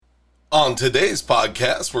On today's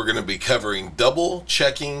podcast, we're going to be covering double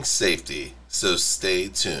checking safety, so stay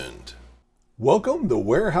tuned. Welcome to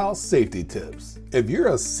Warehouse Safety Tips. If you're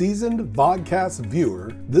a seasoned vodcast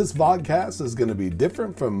viewer, this vodcast is going to be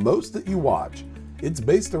different from most that you watch. It's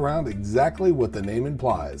based around exactly what the name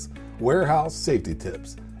implies, warehouse safety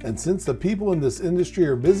tips. And since the people in this industry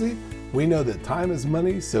are busy, we know that time is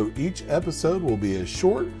money, so each episode will be as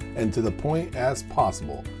short and to the point as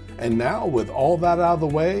possible. And now, with all that out of the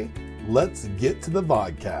way, let's get to the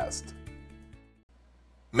vodcast.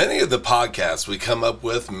 Many of the podcasts we come up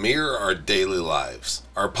with mirror our daily lives.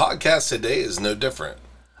 Our podcast today is no different.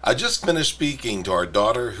 I just finished speaking to our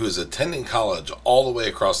daughter who is attending college all the way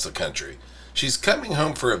across the country. She's coming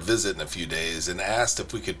home for a visit in a few days and asked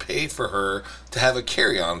if we could pay for her to have a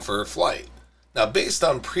carry-on for her flight. Now, based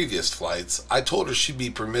on previous flights, I told her she'd be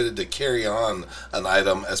permitted to carry on an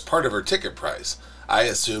item as part of her ticket price. I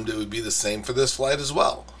assumed it would be the same for this flight as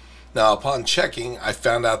well. Now, upon checking, I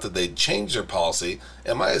found out that they'd changed their policy,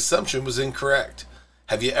 and my assumption was incorrect.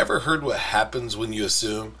 Have you ever heard what happens when you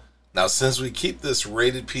assume? Now, since we keep this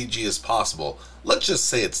rated PG as possible, let's just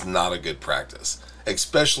say it's not a good practice,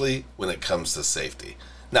 especially when it comes to safety.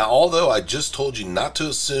 Now, although I just told you not to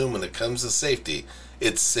assume when it comes to safety,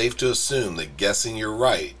 it's safe to assume that guessing you're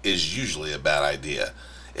right is usually a bad idea.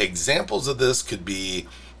 Examples of this could be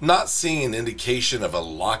not seeing an indication of a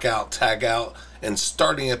lockout tagout and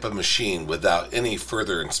starting up a machine without any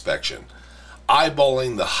further inspection,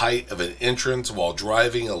 eyeballing the height of an entrance while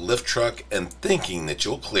driving a lift truck and thinking that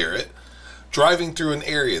you'll clear it, driving through an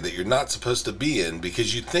area that you're not supposed to be in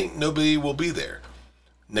because you think nobody will be there,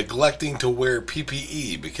 neglecting to wear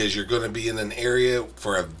PPE because you're going to be in an area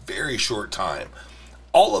for a very short time.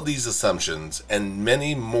 All of these assumptions and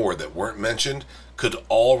many more that weren't mentioned could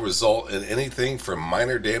all result in anything from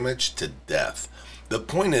minor damage to death. The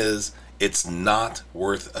point is, it's not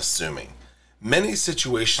worth assuming. Many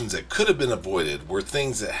situations that could have been avoided were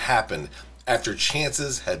things that happened after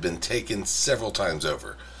chances had been taken several times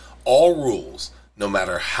over. All rules, no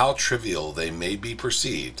matter how trivial they may be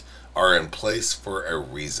perceived, are in place for a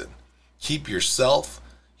reason. Keep yourself,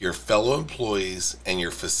 your fellow employees, and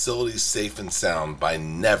your facilities safe and sound by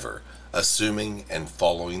never assuming and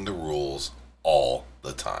following the rules all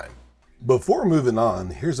the time. Before moving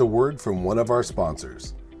on, here's a word from one of our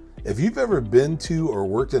sponsors. If you've ever been to or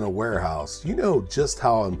worked in a warehouse, you know just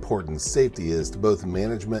how important safety is to both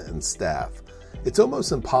management and staff. It's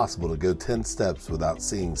almost impossible to go 10 steps without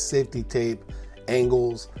seeing safety tape,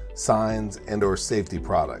 angles, signs, and/or safety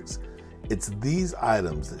products. It's these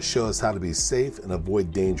items that show us how to be safe and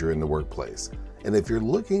avoid danger in the workplace. And if you're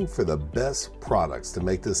looking for the best products to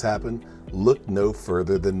make this happen, look no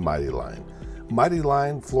further than Mighty Line. Mighty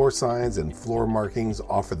Line floor signs and floor markings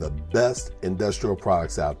offer the best industrial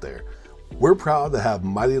products out there. We're proud to have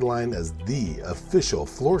Mighty Line as the official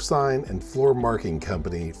floor sign and floor marking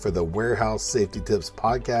company for the Warehouse Safety Tips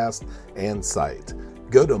podcast and site.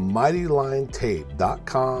 Go to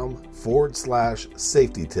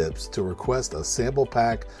mightylinetape.com/safety tips to request a sample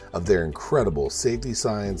pack of their incredible safety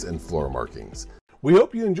signs and floor markings. We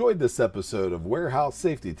hope you enjoyed this episode of Warehouse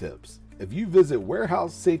Safety Tips. If you visit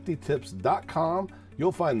warehousesafetytips.com,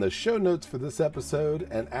 you'll find the show notes for this episode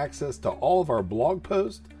and access to all of our blog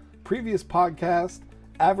posts, previous podcasts,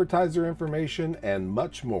 advertiser information, and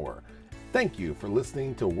much more. Thank you for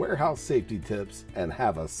listening to Warehouse Safety Tips and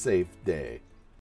have a safe day.